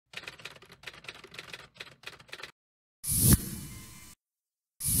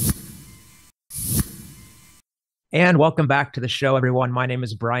And welcome back to the show, everyone. My name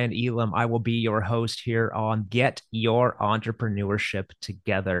is Brian Elam. I will be your host here on Get Your Entrepreneurship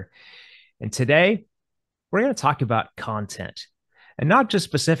Together. And today, we're going to talk about content, and not just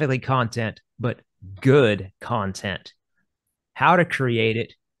specifically content, but good content, how to create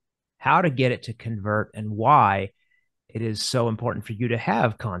it, how to get it to convert, and why it is so important for you to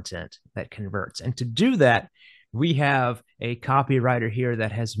have content that converts. And to do that, we have a copywriter here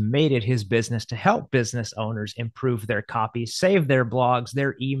that has made it his business to help business owners improve their copy, save their blogs,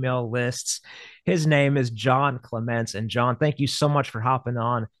 their email lists. His name is Jon Clemence. And Jon, thank you so much for hopping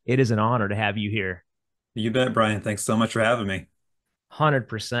on. It is an honor to have you here. You bet, Brian. Thanks so much for having me.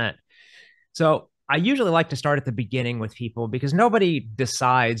 100%. So I usually like to start at the beginning with people because nobody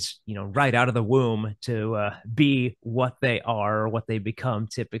decides, right out of the womb to be what they are or what they become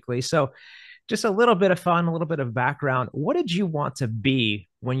typically. So just a little bit of fun, a little bit of background. What did you want to be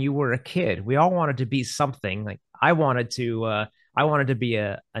when you were a kid? We all wanted to be something. Like I wanted to be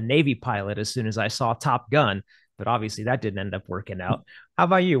a Navy pilot as soon as I saw Top Gun, but obviously that didn't end up working out. How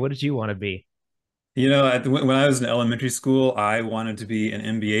about you? What did you want to be? When I was in elementary school, I wanted to be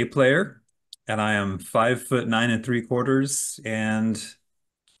an NBA player, and I am 5'9" and 3/4, and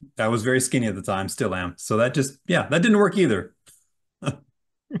I was very skinny at the time, still am. So that didn't work either.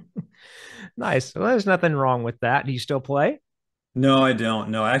 Nice. Well, there's nothing wrong with that. Do you still play? No, I don't.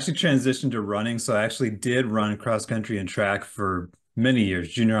 No, I actually transitioned to running, so I actually did run cross country and track for many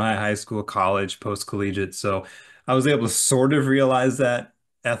years, junior high, high school, college, post collegiate. So I was able to sort of realize that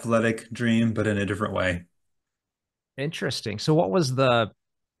athletic dream, but in a different way. Interesting. So what was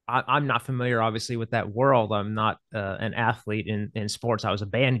I'm not familiar, obviously, with that world. I'm not an athlete in sports. I was a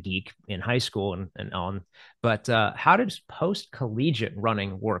band geek in high school and on. But how did post collegiate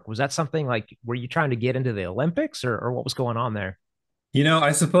running work? Was that something like, were you trying to get into the Olympics or what was going on there?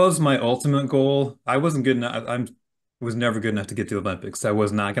 I suppose my ultimate goal, I wasn't good enough. Was never good enough to get to the Olympics. That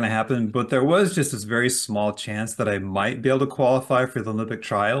was not going to happen. But there was just this very small chance that I might be able to qualify for the Olympic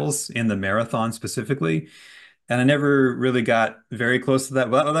trials in the marathon specifically. And I never really got very close to that.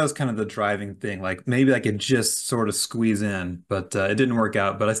 But that was kind of the driving thing. Like maybe I could just sort of squeeze in, but it didn't work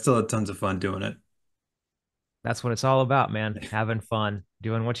out. But I still had tons of fun doing it. That's what it's all about, man. Having fun,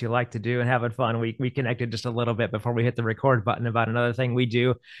 doing what you like to do, and having fun. We connected just a little bit before we hit the record button about another thing we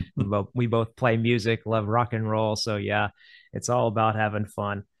do. We both play music, love rock and roll. So yeah, it's all about having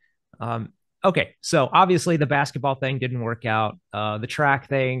fun. Um, okay, so obviously the basketball thing didn't work out. The track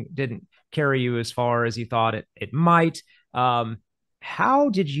thing didn't carry you as far as you thought it might. Um, how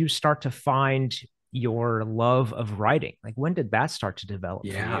did you start to find your love of writing? Like when did that start to develop for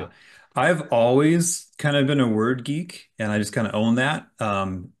Yeah. you? I've always kind of been a word geek and I just kind of own that.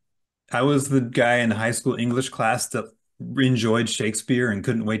 I was the guy in high school English class that enjoyed Shakespeare and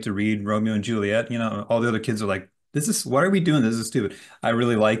couldn't wait to read Romeo and Juliet. All the other kids are like, what are we doing? This is stupid. I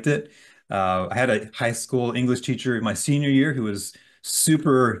really liked it. I had a high school English teacher my senior year who was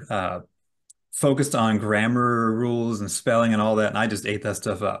super focused on grammar rules and spelling and all that, and I just ate that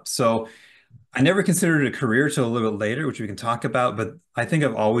stuff up. So I never considered it a career till a little bit later, which we can talk about, but I think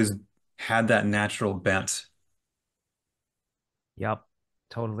I've always had that natural bent. Yep,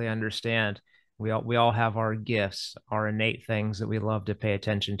 totally understand. We all have our gifts, our innate things that we love to pay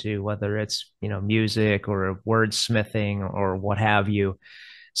attention to, whether it's, music or wordsmithing or what have you.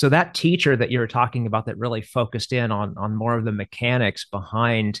 So that teacher that you were talking about that really focused in on more of the mechanics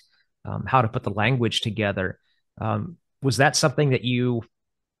behind how to put the language together, was that something that you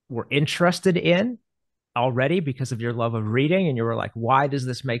were interested in already because of your love of reading? And you were like, why does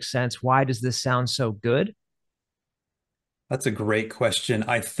this make sense? Why does this sound so good? That's a great question.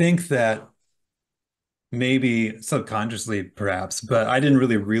 I think that maybe subconsciously, perhaps, but I didn't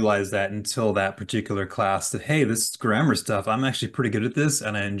really realize that until that particular class that, hey, this grammar stuff, I'm actually pretty good at this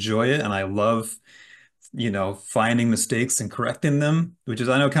and I enjoy it and I love, finding mistakes and correcting them, which is,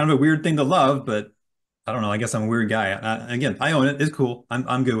 I know, kind of a weird thing to love, but I don't know. I guess I'm a weird guy. Again, I own it. It's cool.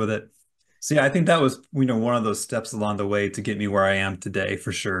 I'm good with it. So yeah, I think that was, one of those steps along the way to get me where I am today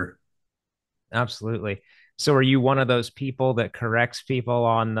for sure. Absolutely. So are you one of those people that corrects people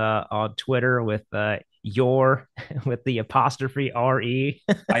on Twitter with your with the apostrophe RE?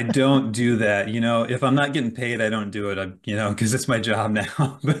 I don't do that. If I'm not getting paid, I don't do it. Because it's my job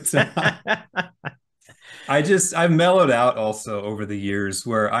now. But I've mellowed out also over the years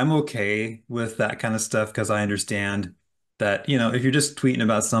where I'm okay with that kind of stuff because I understand that, if you're just tweeting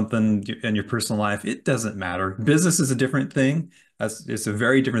about something in your personal life, it doesn't matter. Business is a different thing. It's a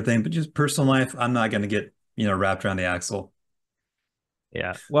very different thing, but just personal life, I'm not going to get, wrapped around the axle.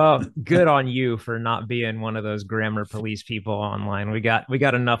 Yeah. Well, good on you for not being one of those grammar police people online. We got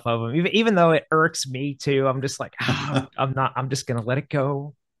enough of them. Even though it irks me too, I'm just like, I'm not. I'm just gonna let it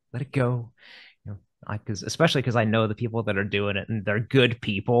go. Let it go. You know, because especially because I know the people that are doing it and they're good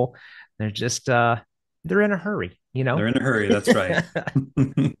people. They're just they're in a hurry. You They're know. in a hurry. That's right.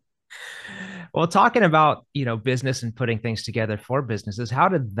 Well, talking about, business and putting things together for businesses, how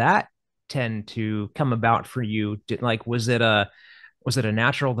did that tend to come about for you? Was it a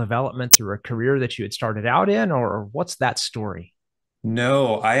natural development through a career that you had started out in, or what's that story?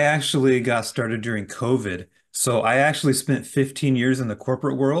 No, I actually got started during COVID. So I actually spent 15 years in the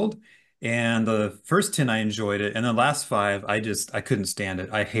corporate world, and the first 10 I enjoyed it, and the last five I couldn't stand it.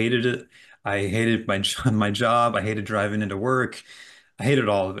 I hated it. I hated my job. I hated driving into work. I hated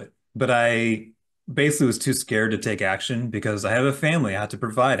all of it. But I basically was too scared to take action because I have a family. I have to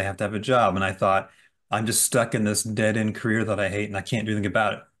provide. I have to have a job. And I thought, I'm just stuck in this dead-end career that I hate and I can't do anything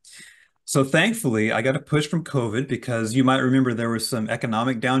about it. So thankfully, I got a push from COVID because you might remember there were some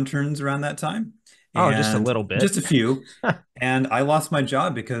economic downturns around that time, Oh, just a and little bit. just a few. And I lost my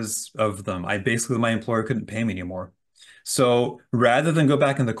job because of them. My employer couldn't pay me anymore. So rather than go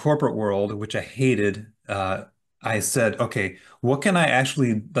back in the corporate world, which I hated, I said, okay, what can I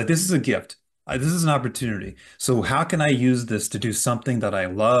actually, like, this is a gift. This is an opportunity. So how can I use this to do something that I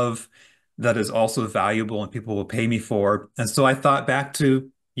love, that is also valuable and people will pay me for? And so I thought back to,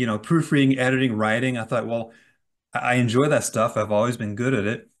 proofreading, editing, writing. I thought, well, I enjoy that stuff. I've always been good at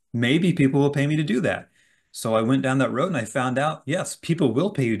it. Maybe people will pay me to do that. So I went down that road and I found out, yes, people will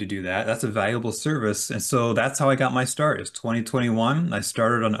pay you to do that. That's a valuable service. And so that's how I got my start. It's 2021. I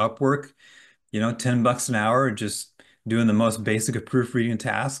started on Upwork, $10 an hour, just doing the most basic of proofreading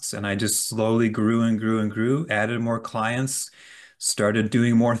tasks. And I just slowly grew and grew and grew, added more clients, started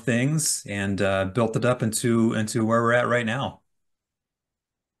doing more things, and built it up into where we're at right now.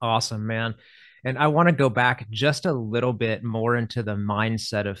 Awesome, man. And I want to go back just a little bit more into the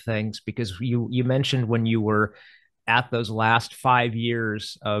mindset of things because you mentioned when you were at those last 5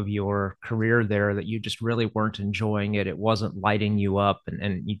 years of your career there that you just really weren't enjoying it. It wasn't lighting you up.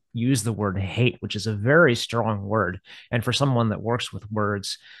 And you use the word hate, which is a very strong word. And for someone that works with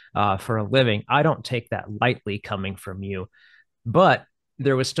words for a living, I don't take that lightly coming from you. But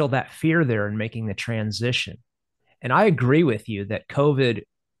there was still that fear there in making the transition. And I agree with you that COVID,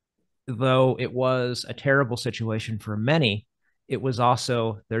 though it was a terrible situation for many, it was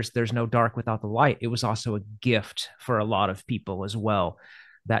also there's no dark without the light. It was also a gift for a lot of people as well.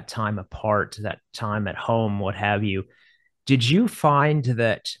 That time apart, that time at home, what have you. Did you find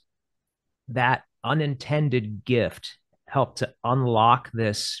that unintended gift helped to unlock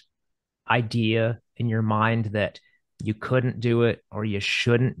this idea in your mind that you couldn't do it or you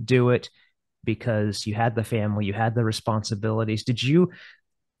shouldn't do it because you had the family, you had the responsibilities? Did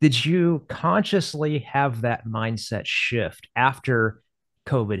you consciously have that mindset shift after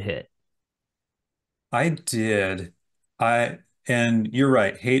COVID hit? I did. I and you're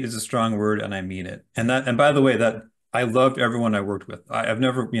right. Hate is a strong word, and I mean it. And by the way, that I loved everyone I worked with. I've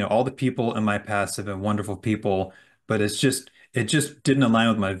never, all the people in my past have been wonderful people, but it just didn't align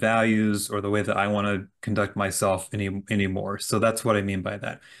with my values or the way that I want to conduct myself anymore. So that's what I mean by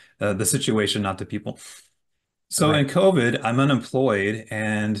that. The situation, not the people. So Right. in COVID, I'm unemployed,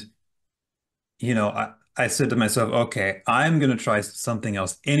 and I said to myself, okay, I'm gonna try something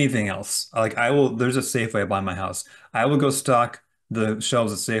else, anything else. Like there's a Safeway by my house. I will go stock the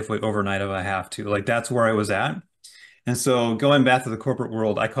shelves at Safeway overnight if I have to. Like that's where I was at. And so going back to the corporate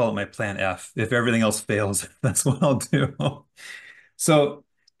world, I call it my plan F. If everything else fails, that's what I'll do. So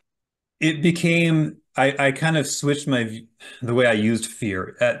it became I kind of switched the way I used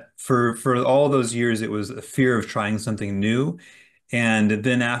fear. For all those years, it was a fear of trying something new. And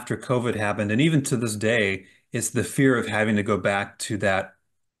then after COVID happened, and even to this day, it's the fear of having to go back to that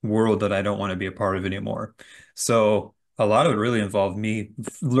world that I don't want to be a part of anymore. So a lot of it really involved me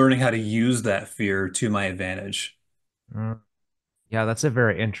learning how to use that fear to my advantage. Mm. Yeah, that's a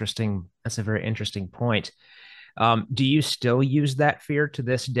very interesting point. Do you still use that fear to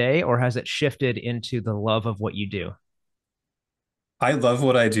this day, or has it shifted into the love of what you do? I love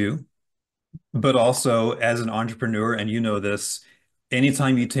what I do. But also, as an entrepreneur, and you know this,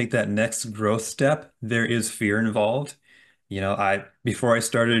 anytime you take that next growth step, there is fear involved. Before I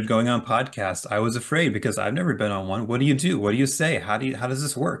started going on podcasts, I was afraid because I've never been on one. What do you do? What do you say? How does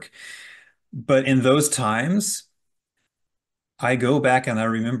this work? But in those times, I go back and I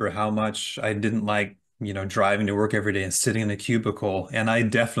remember how much I didn't like, driving to work every day and sitting in a cubicle. And I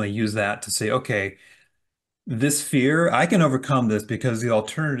definitely use that to say, okay, this fear, I can overcome this because the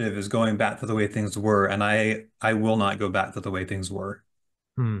alternative is going back to the way things were, and I will not go back to the way things were.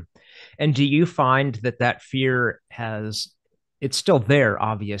 Hmm. And do you find that that fear it's still there,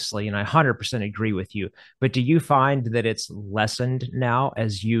 obviously, and I 100% agree with you, but do you find that it's lessened now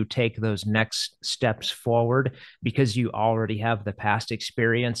as you take those next steps forward because you already have the past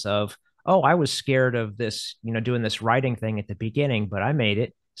experience of, oh, I was scared of this, doing this writing thing at the beginning, but I made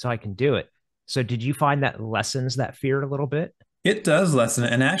it, so I can do it. So did you find that lessens that fear a little bit? It does lessen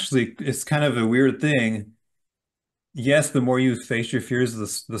it. And actually, it's kind of a weird thing. Yes, the more you face your fears,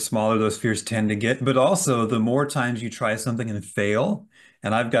 the smaller those fears tend to get. But also, the more times you try something and fail,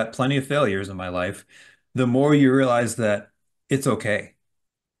 and I've got plenty of failures in my life, the more you realize that it's okay.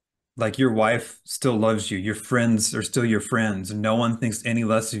 Like your wife still loves you. Your friends are still your friends. No one thinks any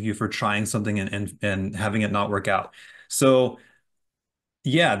less of you for trying something and having it not work out. So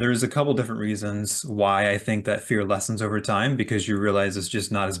yeah, there's a couple different reasons why I think that fear lessens over time because you realize it's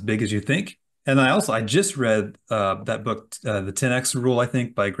just not as big as you think. And I just read that book, The 10X Rule, I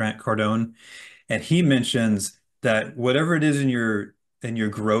think, by Grant Cardone, and he mentions that whatever it is in your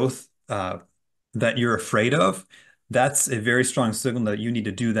growth that you're afraid of, that's a very strong signal that you need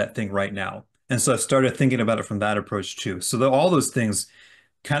to do that thing right now. And so I've started thinking about it from that approach too. So all those things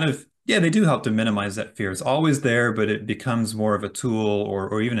kind of, yeah, they do help to minimize that fear. It's always there, but it becomes more of a tool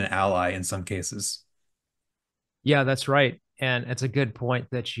or even an ally in some cases. Yeah, that's right. And it's a good point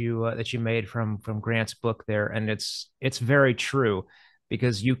that you made from Grant's book there, and it's very true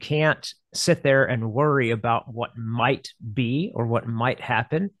because you can't sit there and worry about what might be or what might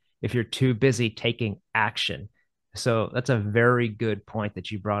happen if you're too busy taking action. So that's a very good point that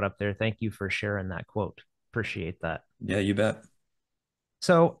you brought up there. Thank you for sharing that quote. Appreciate that. Yeah, you bet.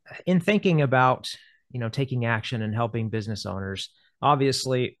 So, in thinking about, taking action and helping business owners,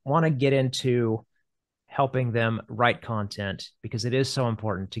 obviously want to get into helping them write content because it is so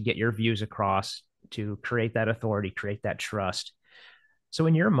important to get your views across, to create that authority, create that trust. So,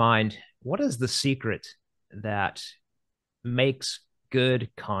 in your mind, what is the secret that makes good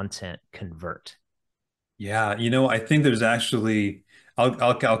content convert? Yeah, I think there's actually,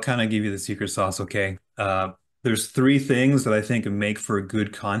 I'll kind of give you the secret sauce, okay? There's three things that I think make for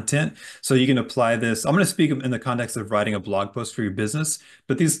good content. So you can apply this. I'm going to speak in the context of writing a blog post for your business,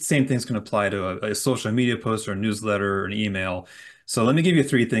 but these same things can apply to a social media post or a newsletter or an email. So let me give you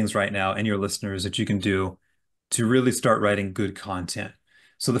three things right now and your listeners that you can do to really start writing good content.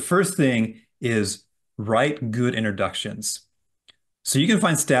 So the first thing is write good introductions. So you can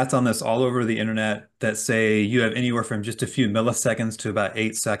find stats on this all over the internet that say you have anywhere from just a few milliseconds to about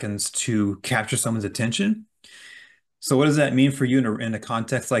 8 seconds to capture someone's attention. So what does that mean for you in a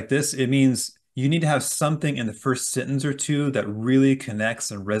context like this? It means you need to have something in the first sentence or two that really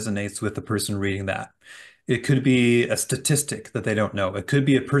connects and resonates with the person reading that. It could be a statistic that they don't know. It could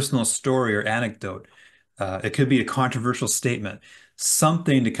be a personal story or anecdote. It could be a controversial statement,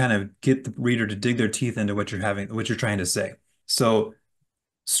 something to kind of get the reader to dig their teeth into what you're trying to say. So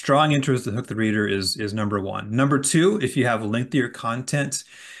strong intros to hook the reader is number one. Number two, if you have lengthier content,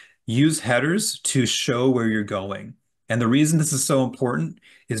 use headers to show where you're going. And the reason this is so important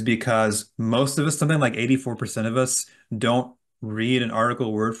is because most of us, something like 84% of us, don't read an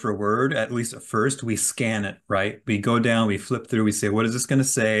article word for word, at least at first. We scan it, right? We go down, we flip through, we say, what is this going to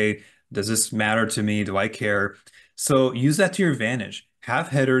say? Does this matter to me? Do I care? So use that to your advantage. Have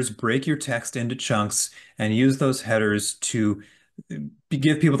headers, break your text into chunks, and use those headers to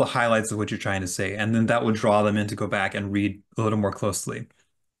give people the highlights of what you're trying to say. And then that will draw them in to go back and read a little more closely.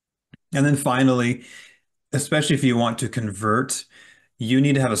 And then finally, especially if you want to convert, you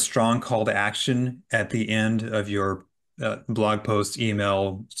need to have a strong call to action at the end of your blog post,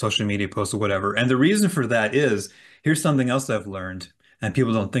 email, social media post, or whatever. And the reason for that is here's something else I've learned and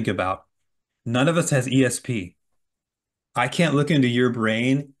people don't think about. None of us has ESP. I can't look into your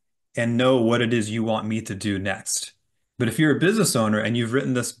brain and know what it is you want me to do next. But if you're a business owner and you've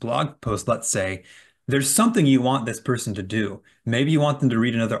written this blog post, let's say, there's something you want this person to do. Maybe you want them to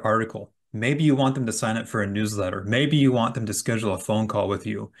read another article. Maybe you want them to sign up for a newsletter. Maybe you want them to schedule a phone call with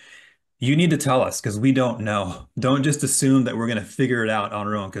you. You need to tell us because we don't know. Don't just assume that we're going to figure it out on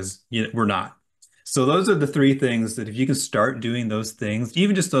our own because we're not. So those are the three things that if you can start doing those things,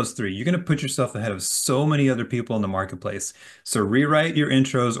 even just those three, you're going to put yourself ahead of so many other people in the marketplace. So rewrite your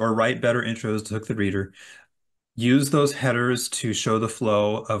intros or write better intros to hook the reader. Use those headers to show the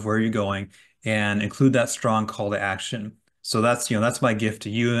flow of where you're going and include that strong call to action. So that's my gift to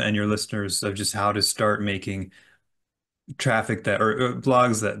you and your listeners of just how to start making traffic or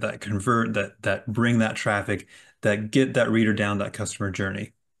blogs that convert, that bring that traffic, that get that reader down that customer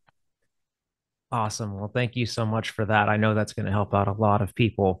journey. Awesome. Well, thank you so much for that. I know that's going to help out a lot of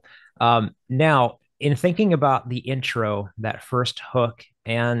people. Now, In thinking about the intro, that first hook,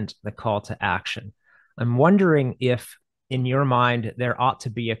 and the call to action, I'm wondering if, in your mind, there ought to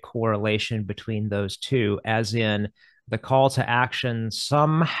be a correlation between those two, as in the call to action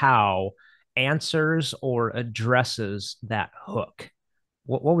somehow answers or addresses that hook.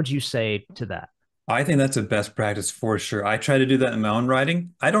 What would you say to that? I think that's a best practice for sure. I try to do that in my own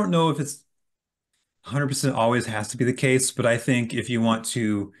writing. I don't know if it's 100% always has to be the case, but I think if you want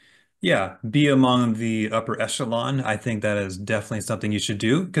to, yeah, be among the upper echelon, I think that is definitely something you should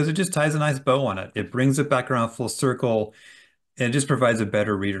do because it just ties a nice bow on it. It brings it back around full circle and it just provides a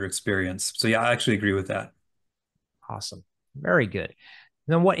better reader experience. So yeah, I actually agree with that. Awesome. Very good.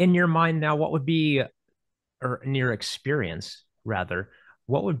 Then what in your mind now, what would be, or in your experience rather,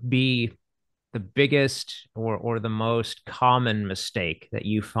 what would be the biggest or the most common mistake that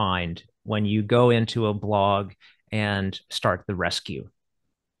you find when you go into a blog and start the rescue?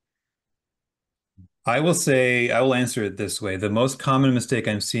 I will say, I will answer it this way. The most common mistake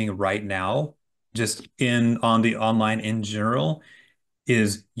I'm seeing right now, just in on the online in general,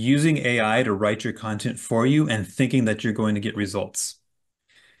 is using AI to write your content for you and thinking that you're going to get results.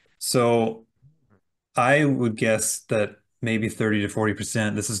 So I would guess that maybe 30 to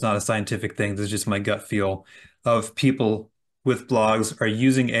 40%, this is not a scientific thing, this is just my gut feel, of people with blogs are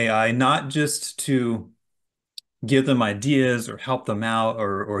using AI not just to give them ideas or help them out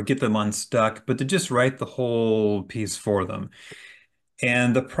or get them unstuck, but to just write the whole piece for them.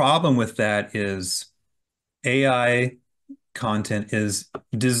 And the problem with that is AI content is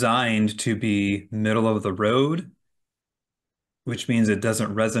designed to be middle of the road, which means it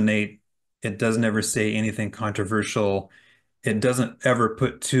doesn't resonate. It doesn't ever say anything controversial. It doesn't ever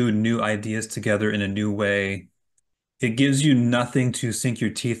put two new ideas together in a new way. It gives you nothing to sink your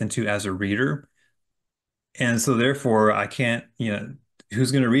teeth into as a reader. And so therefore I can't,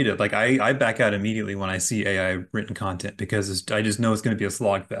 who's going to read it? Like I back out immediately when I see AI written content because I just know it's going to be a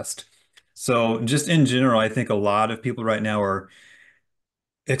slog fest. So just in general, I think a lot of people right now are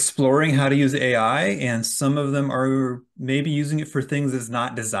exploring how to use AI, and some of them are maybe using it for things it's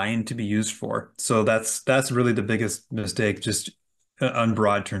not designed to be used for. So that's really the biggest mistake, just on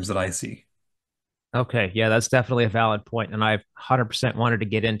broad terms that I see. Okay, yeah, that's definitely a valid point, and I 100% wanted to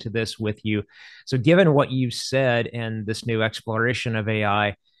get into this with you. So, given what you said and this new exploration of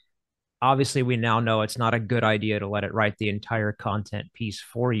AI, obviously we now know it's not a good idea to let it write the entire content piece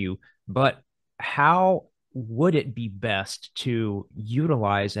for you. But how would it be best to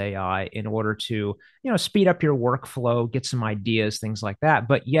utilize AI in order to, speed up your workflow, get some ideas, things like that,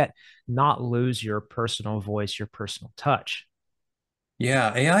 but yet not lose your personal voice, your personal touch?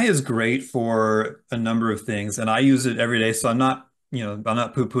 Yeah, AI is great for a number of things, and I use it every day. So I'm not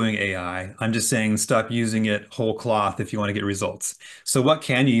poo-pooing AI. I'm just saying stop using it whole cloth if you want to get results. So what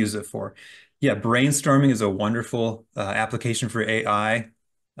can you use it for? Yeah, brainstorming is a wonderful application for AI.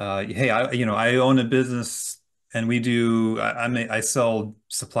 Hey, I own a business and I sell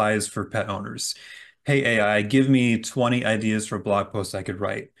supplies for pet owners. Hey, AI, give me 20 ideas for blog posts I could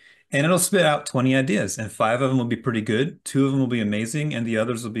write. And it'll spit out 20 ideas, and five of them will be pretty good. Two of them will be amazing, and the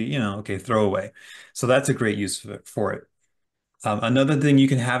others will be, okay, throw away. So that's a great use for it. Another thing you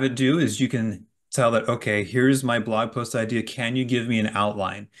can have it do is you can tell it, okay, here's my blog post idea. Can you give me an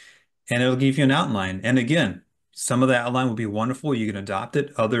outline? And it'll give you an outline. And again, some of the outline will be wonderful. You can adopt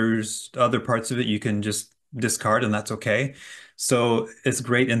it. Other parts of it you can just discard, and that's okay. So it's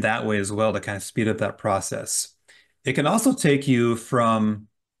great in that way as well to kind of speed up that process. It can also take you from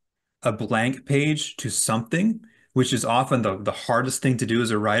a blank page to something, which is often the hardest thing to do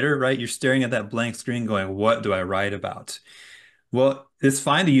as a writer, right? You're staring at that blank screen going, what do I write about? Well, it's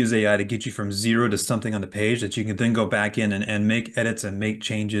fine to use AI to get you from zero to something on the page that you can then go back in and make edits and make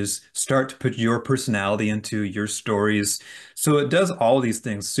changes, start to put your personality into your stories. So it does all these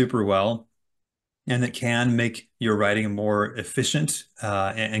things super well. And it can make your writing more efficient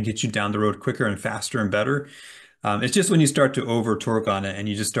and get you down the road quicker and faster and better. It's just when you start to over torque on it and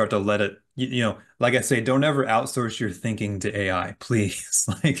you just start to let it, like I say, don't ever outsource your thinking to AI, please.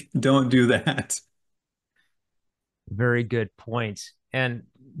 Like, don't do that. Very good points. And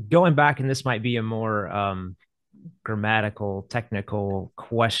going back, and this might be a more grammatical, technical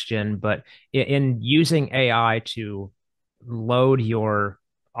question, but in using AI to load your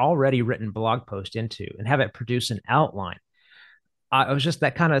already written blog post into and have it produce an outline, I was just,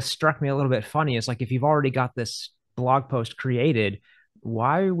 that kind of struck me a little bit funny. It's like, if you've already got this blog post created,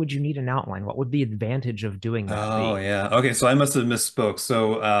 why would you need an outline? What would the advantage of doing that Oh, be? yeah. Okay, so I must have misspoke.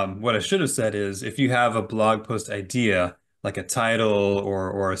 So what I should have said is if you have a blog post idea, like a title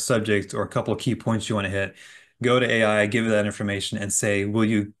or a subject or a couple of key points you want to hit, go to AI, give it that information and say, will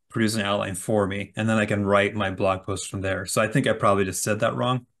you produce an outline for me, and then I can write my blog post from there. So I think I probably just said that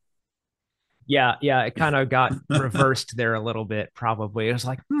wrong. Yeah, yeah, it kind of got reversed there a little bit, probably. It was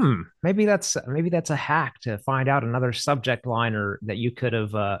like, maybe that's a hack to find out another subject line or that you could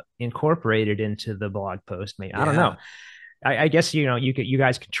have incorporated into the blog post. Maybe I don't know. Yeah. I guess you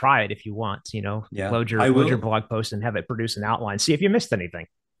guys can try it if you want. Yeah. Load your blog post and have it produce an outline. See if you missed anything.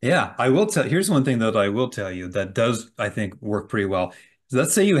 Yeah, I will tell. Here's one thing that I will tell you that does, I think, work pretty well.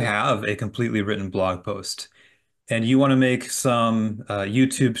 Let's say you have a completely written blog post and you want to make some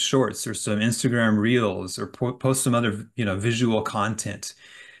YouTube shorts or some Instagram reels or post some other, visual content.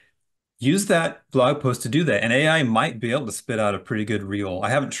 Use that blog post to do that. And AI might be able to spit out a pretty good reel. I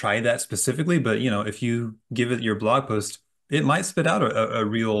haven't tried that specifically, but if you give it your blog post, it might spit out a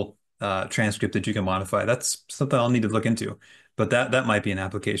real transcript that you can modify. That's something I'll need to look into. But that might be an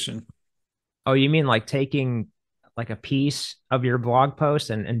application. Oh, you mean like taking like a piece of your blog post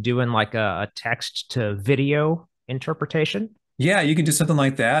and doing like a text to video interpretation? Yeah, you can do something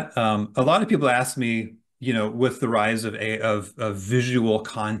like that. A lot of people ask me, with the rise of visual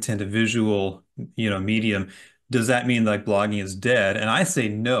content, a visual, medium, does that mean like blogging is dead? And I say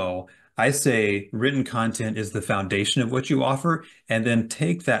no. I say written content is the foundation of what you offer, and then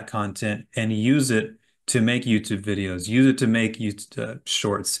take that content and use it to make YouTube videos, use it to make YouTube,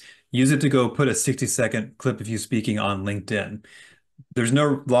 shorts, use it to go put a 60-second clip of you speaking on LinkedIn. There's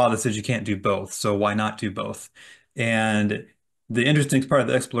no law that says you can't do both, so why not do both? And the interesting part of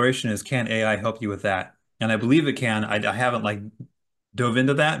the exploration is, can AI help you with that? And I believe it can. I haven't like dove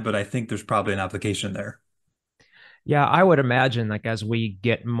into that, but I think there's probably an application there. Yeah, I would imagine like as we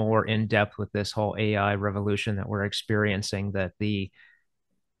get more in depth with this whole AI revolution that we're experiencing, that the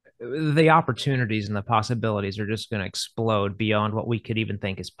opportunities and the possibilities are just going to explode beyond what we could even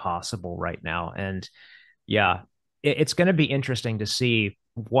think is possible right now. And yeah, it's going to be interesting to see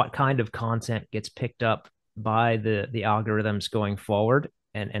what kind of content gets picked up by the algorithms going forward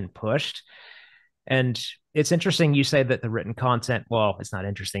and pushed. And it's interesting you say that the written content, well, it's not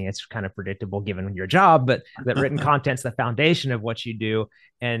interesting, it's kind of predictable given your job, but that written content's the foundation of what you do,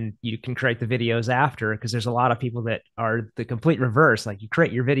 and you can create the videos after, because there's a lot of people that are the complete reverse. Like you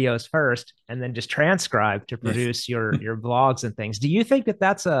create your videos first and then just transcribe to Yeah. produce your blogs and things. Do you think that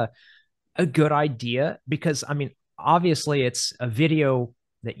that's a good idea? Because I mean, obviously it's a video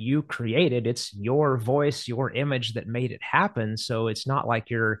that you created, it's your voice, your image that made it happen, so it's not like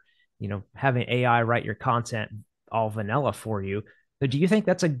you're having AI write your content all vanilla for you. So do you think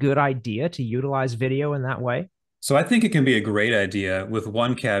that's a good idea to utilize video in that way? So I think it can be a great idea with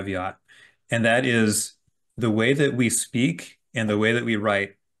one caveat, and that is the way that we speak and the way that we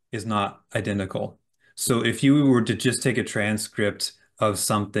write is not identical. So if you were to just take a transcript of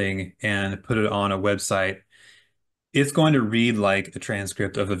something and put it on a website, it's going to read like a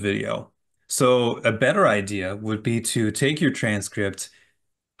transcript of a video. So a better idea would be to take your transcript,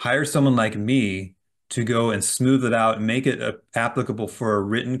 hire someone like me to go and smooth it out and make it applicable for a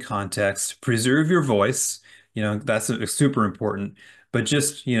written context, preserve your voice, that's super important, but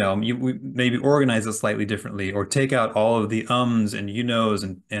just, we maybe organize it slightly differently or take out all of the ums and you knows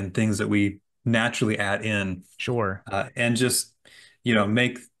and things that we naturally add in, Sure. and just,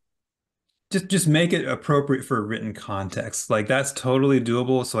 make make it appropriate for a written context. Like that's totally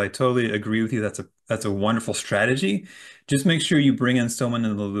doable. So I totally agree with you. That's a wonderful strategy. Just make sure you bring in someone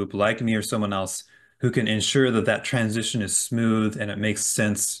in the loop like me or someone else who can ensure that that transition is smooth and it makes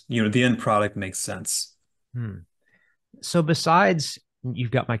sense. The end product makes sense. Hmm. So besides,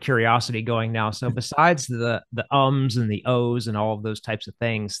 you've got my curiosity going now. So besides the ums and the ohs and all of those types of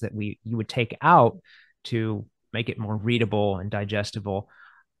things that you would take out to make it more readable and digestible,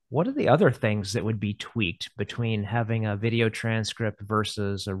 what are the other things that would be tweaked between having a video transcript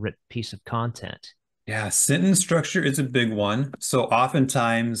versus a written piece of content? Yeah, sentence structure is a big one. So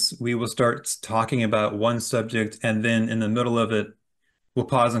oftentimes we will start talking about one subject and then in the middle of it, we'll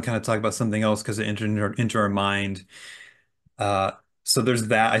pause and kind of talk about something else because it entered into our mind. Uh, so there's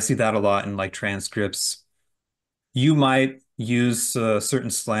that. I see that a lot in like transcripts. You might use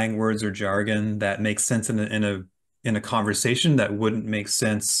certain slang words or jargon that makes sense in a conversation that wouldn't make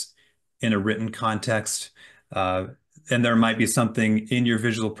sense in a written context. Uh, and there might be something in your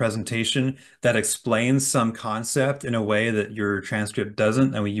visual presentation that explains some concept in a way that your transcript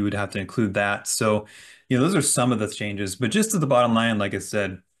doesn't, and you would have to include that. So, those are some of the changes. But just to the bottom line, like I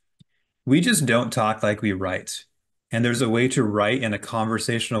said, we just don't talk like we write. And there's a way to write in a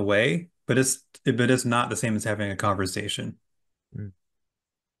conversational way, but it's not the same as having a conversation. Hmm.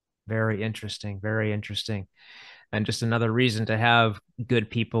 Very interesting. Very interesting. And just another reason to have good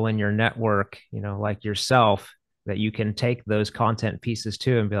people in your network, like yourself, that you can take those content pieces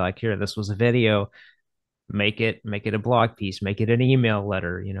too and be like, here, this was a video, make it a blog piece, make it an email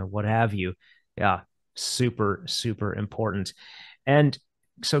letter, what have you. Yeah, super, super important. And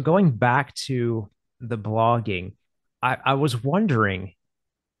so going back to the blogging, I was wondering,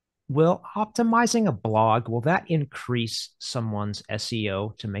 will optimizing a blog, will that increase someone's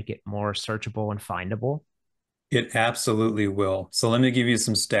SEO to make it more searchable and findable? It absolutely will. So let me give you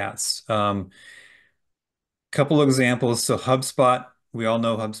some stats. Couple examples. So HubSpot, we all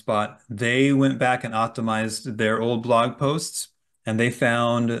know HubSpot. They went back and optimized their old blog posts, and they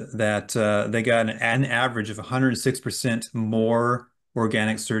found that they got an average of 106% more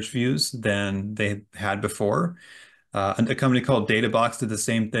organic search views than they had before. A company called DataBox did the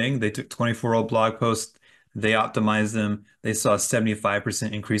same thing. They took 24 old blog posts, they optimized them. They saw a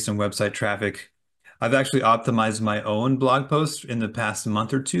 75% increase in website traffic. I've actually optimized my own blog posts in the past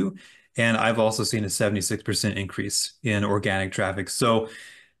month or two, and I've also seen a 76% increase in organic traffic. So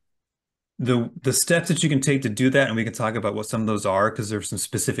the steps that you can take to do that, and we can talk about what some of those are because there's some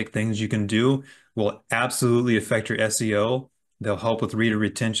specific things you can do, will absolutely affect your SEO. They'll help with reader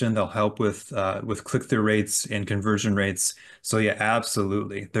retention. They'll help with click-through rates and conversion rates. So yeah,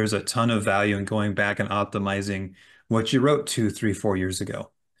 absolutely. There's a ton of value in going back and optimizing what you wrote 2, 3, 4 years ago.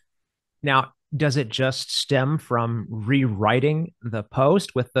 Now, does it just stem from rewriting the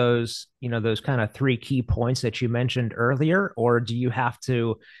post with those kind of three key points that you mentioned earlier, or do you have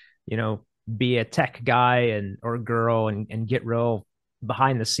to, you know, be a tech guy and or girl and get real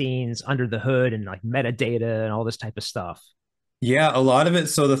behind the scenes, under the hood, and like metadata and all this type of stuff? Yeah, a lot of it.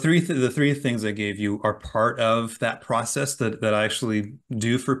 So the three things I gave you are part of that process that I actually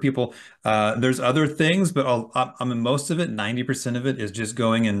do for people. There's other things, but I mean most of it, 90% of it is just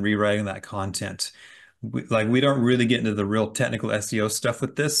going and rewriting that content. We don't really get into the real technical SEO stuff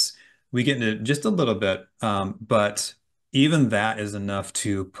with this. We get into just a little bit, but even that is enough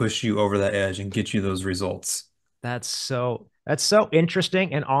to push you over that edge and get you those results. That's so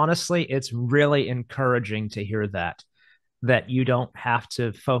interesting, and honestly, it's really encouraging to hear that you don't have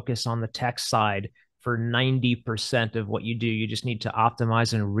to focus on the tech side for 90% of what you do. You just need to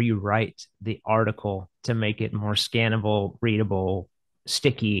optimize and rewrite the article to make it more scannable, readable,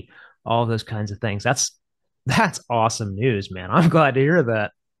 sticky, all those kinds of things. That's awesome news, man. I'm glad to hear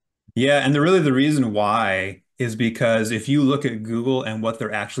that. Yeah, and the reason why is because if you look at Google and what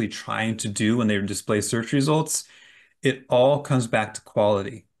they're actually trying to do when they display search results, it all comes back to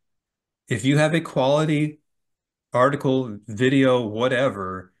quality. If you have a quality article, video,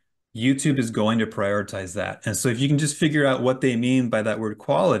 whatever, YouTube is going to prioritize that. And so if you can just figure out what they mean by that word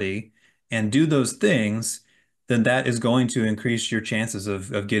quality and do those things, then that is going to increase your chances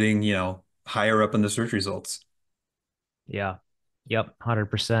of getting, higher up in the search results. Yeah. Yep.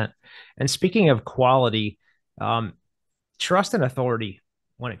 100%. And speaking of quality, um, trust and authority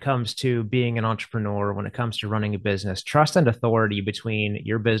when it comes to being an entrepreneur, when it comes to running a business, trust and authority between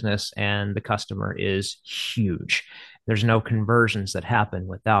your business and the customer is huge. There's no conversions that happen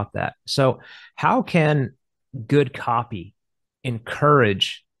without that. So, how can good copy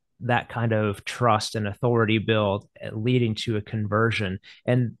encourage that kind of trust and authority build leading to a conversion?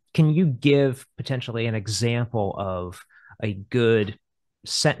 And can you give potentially an example of a good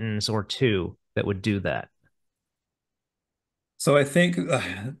sentence or two that would do that? So I think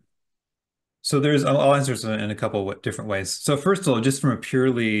so I'll answer this in a couple of different ways. So first of all, just from a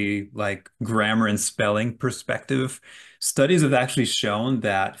purely like grammar and spelling perspective, studies have actually shown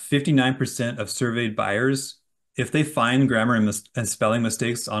that 59% of surveyed buyers, if they find grammar and spelling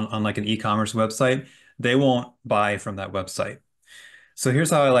mistakes on like an e-commerce website, they won't buy from that website. So here's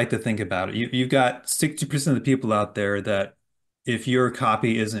how I like to think about it. You've got 60% of the people out there that if your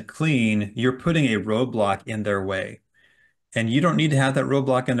copy isn't clean, you're putting a roadblock in their way. And you don't need to have that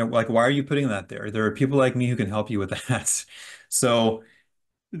roadblock in there. Like, why are you putting that there? There are people like me who can help you with that. So,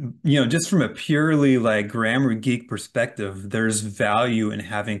 just from a purely like grammar geek perspective, there's value in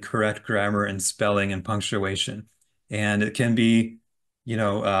having correct grammar and spelling and punctuation. And it can be,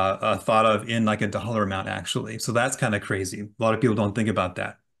 thought of in like a dollar amount actually. So that's kind of crazy. A lot of people don't think about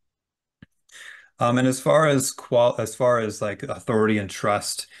that. And as far as like authority and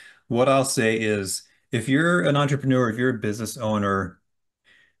trust, what I'll say is if you're an entrepreneur, if you're a business owner,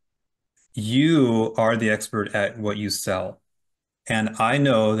 you are the expert at what you sell. And I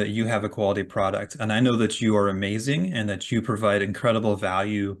know that you have a quality product, and I know that you are amazing and that you provide incredible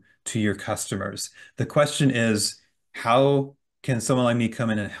value to your customers. The question is, how can someone like me come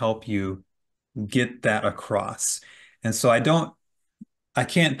in and help you get that across? And so I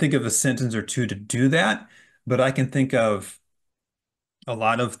can't think of a sentence or two to do that, but I can think of a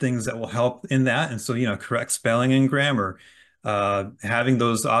lot of things that will help in that. And so, correct spelling and grammar, having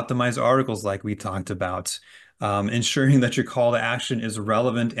those optimized articles like we talked about, ensuring that your call to action is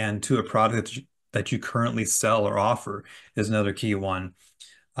relevant and to a product that you currently sell or offer is another key one.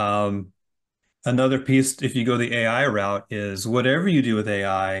 Um, Another piece, if you go the AI route, is whatever you do with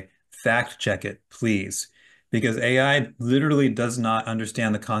AI, fact check it, please. Because AI literally does not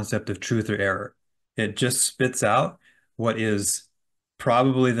understand the concept of truth or error. It just spits out what is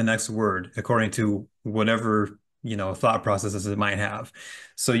probably the next word according to whatever, thought processes it might have.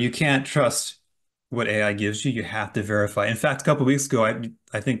 So you can't trust what AI gives you. You have to verify. In fact, a couple of weeks ago,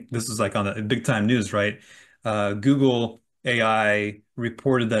 I think this was like on the big time news, right? Google AI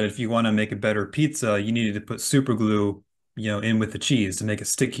reported that if you want to make a better pizza, you needed to put super glue, in with the cheese to make it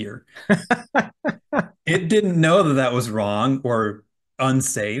stickier. It didn't know that that was wrong or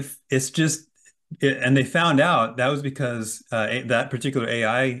unsafe. And they found out that was because that particular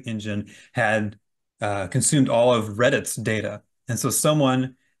AI engine had consumed all of Reddit's data. And so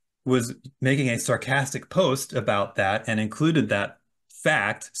someone was making a sarcastic post about that and included that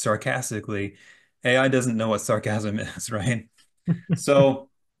fact sarcastically. AI doesn't know what sarcasm is, right? So,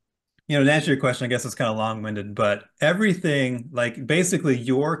 to answer your question, I guess it's kind of long-winded, but everything, like basically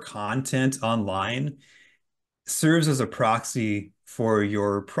your content online serves as a proxy for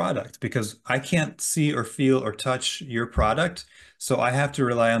your product because I can't see or feel or touch your product. So I have to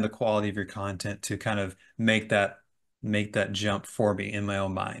rely on the quality of your content to kind of make that jump for me in my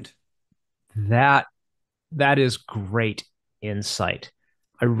own mind. That that is great insight.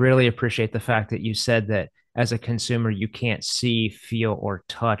 I really appreciate the fact that you said that as a consumer, you can't see, feel, or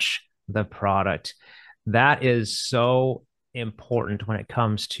touch the product. That is so important when it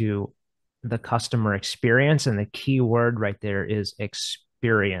comes to the customer experience. And the key word right there is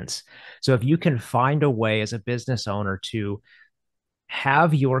experience. So if you can find a way as a business owner to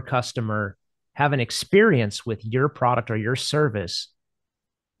have your customer have an experience with your product or your service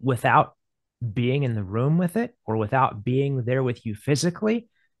without being in the room with it or without being there with you physically,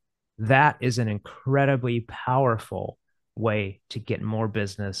 that is an incredibly powerful way to get more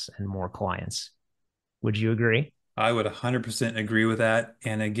business and more clients. Would you agree? I would 100% agree with that.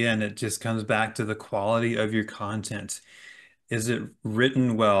 And again, it just comes back to the quality of your content. Is it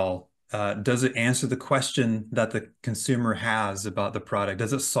written well? Does it answer the question that the consumer has about the product?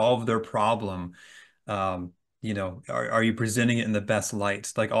 Does it solve their problem? Are you presenting it in the best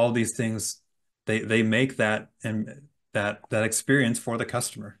light? Like all these things, they make that and that experience for the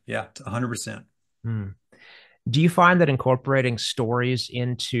customer. Yeah, 100%. Hmm. Do you find that incorporating stories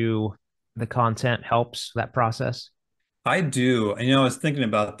into the content helps that process? I do. And, I was thinking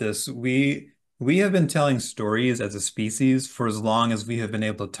about this. We have been telling stories as a species for as long as we have been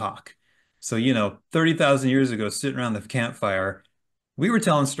able to talk. So, 30,000 years ago, sitting around the campfire, we were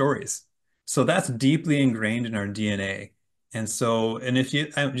telling stories. So that's deeply ingrained in our DNA. And so, and if you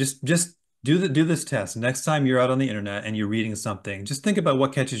just do this test. Next time you're out on the internet and you're reading something, just think about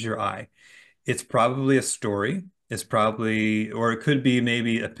what catches your eye. It's probably a story. It's probably, or it could be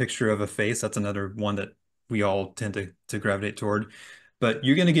maybe a picture of a face. That's another one that we all tend to gravitate toward. But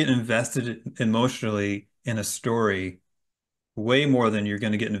you're going to get invested emotionally in a story way more than you're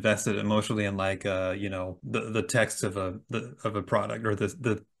going to get invested emotionally in like the text of a product or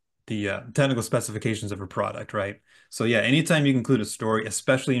the technical specifications of a product, right? So yeah, anytime you can include a story,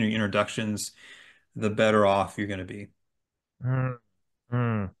 especially in your introductions, the better off you're going to be.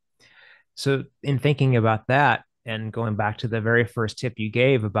 Mm-hmm. So, in thinking about that and going back to the very first tip you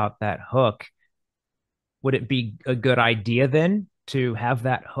gave about that hook, would it be a good idea then to have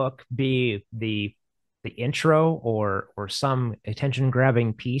that hook be the intro or some attention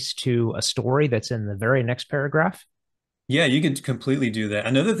grabbing piece to a story that's in the very next paragraph? Yeah, you could completely do that.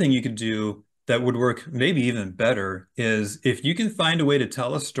 Another thing you could do that would work maybe even better is if you can find a way to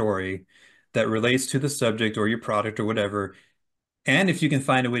tell a story that relates to the subject or your product or whatever, and if you can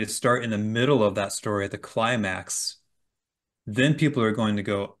find a way to start in the middle of that story at the climax, then people are going to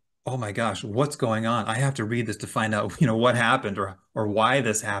go, "Oh my gosh, what's going on? I have to read this to find out, what happened or why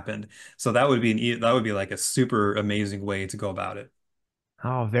this happened." So that would be like a super amazing way to go about it.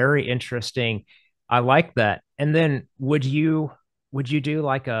 Oh, very interesting. I like that. And then would you do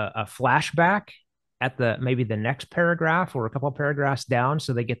like a flashback at the maybe the next paragraph or a couple of paragraphs down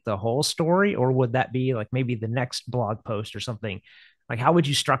so they get the whole story? Or would that be like maybe the next blog post or something? Like how would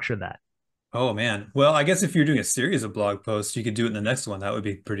you structure that? Oh man. Well, I guess if you're doing a series of blog posts, you could do it in the next one. That would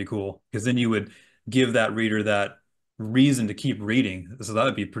be pretty cool because then you would give that reader that reason to keep reading. So that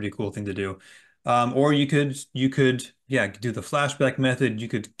would be a pretty cool thing to do. Or yeah, do the flashback method. You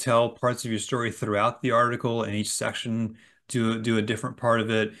could tell parts of your story throughout the article and each section do a different part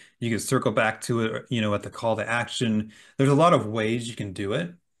of it. You can circle back to it, at the call to action. There's a lot of ways you can do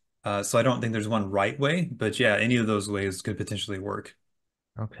it. So I don't think there's one right way, but yeah, any of those ways could potentially work.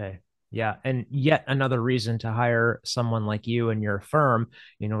 Okay. Yeah. And yet another reason to hire someone like you and your firm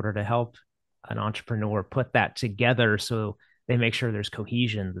in order to help an entrepreneur put that together so they make sure there's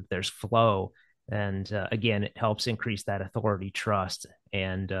cohesion, that there's flow. And again, it helps increase that authority, trust,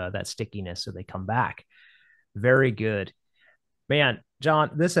 and that stickiness so they come back. Very good. Man,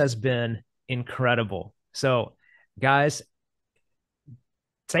 Jon, this has been incredible. So, guys,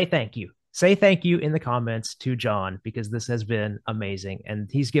 say thank you. Say thank you in the comments to Jon because this has been amazing. And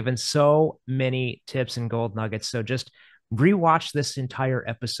he's given so many tips and gold nuggets. So just rewatch this entire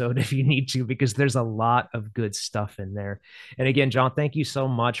episode if you need to, because there's a lot of good stuff in there. And again, Jon, thank you so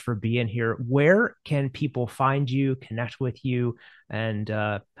much for being here. Where can people find you, connect with you, and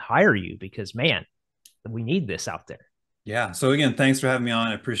hire you? Because, man, we need this out there. Yeah. So again, thanks for having me on.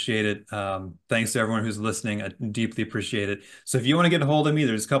 I appreciate it. Thanks to everyone who's listening. I deeply appreciate it. So if you want to get a hold of me,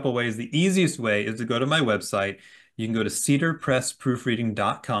 there's a couple ways. The easiest way is to go to my website. You can go to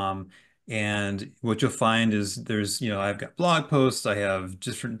cedarpressproofreading.com. And what you'll find is I've got blog posts. I have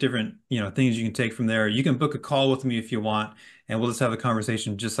different, things you can take from there. You can book a call with me if you want, and we'll just have a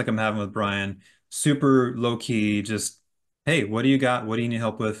conversation just like I'm having with Brian. Super low key. Just, hey, what do you got? What do you need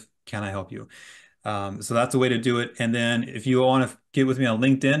help with? Can I help you? So that's a way to do it. And then if you want to get with me on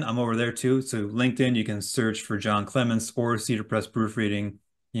LinkedIn, I'm over there too. So LinkedIn, you can search for Jon Clemence or Cedar Press Proofreading.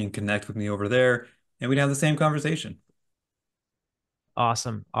 You can connect with me over there and we'd have the same conversation.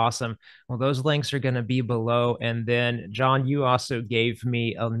 Awesome. Awesome. Well, those links are going to be below. And then, Jon, you also gave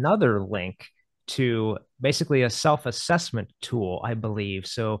me another link to basically a self assessment tool, I believe.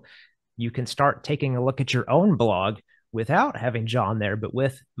 So you can start taking a look at your own blog without having Jon there, but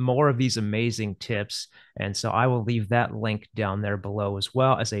with more of these amazing tips. And so I will leave that link down there below as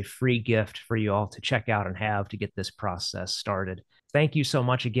well as a free gift for you all to check out and have to get this process started. Thank you so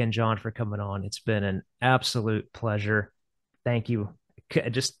much again, Jon, for coming on. It's been an absolute pleasure. Thank you.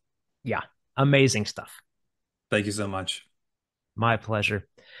 Just, yeah, amazing stuff. Thank you so much. My pleasure.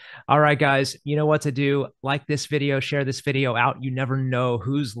 All right, guys, you know what to do. Like this video, share this video out. You never know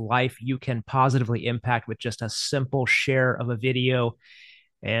whose life you can positively impact with just a simple share of a video.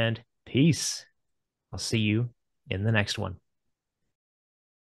 And peace. I'll see you in the next one.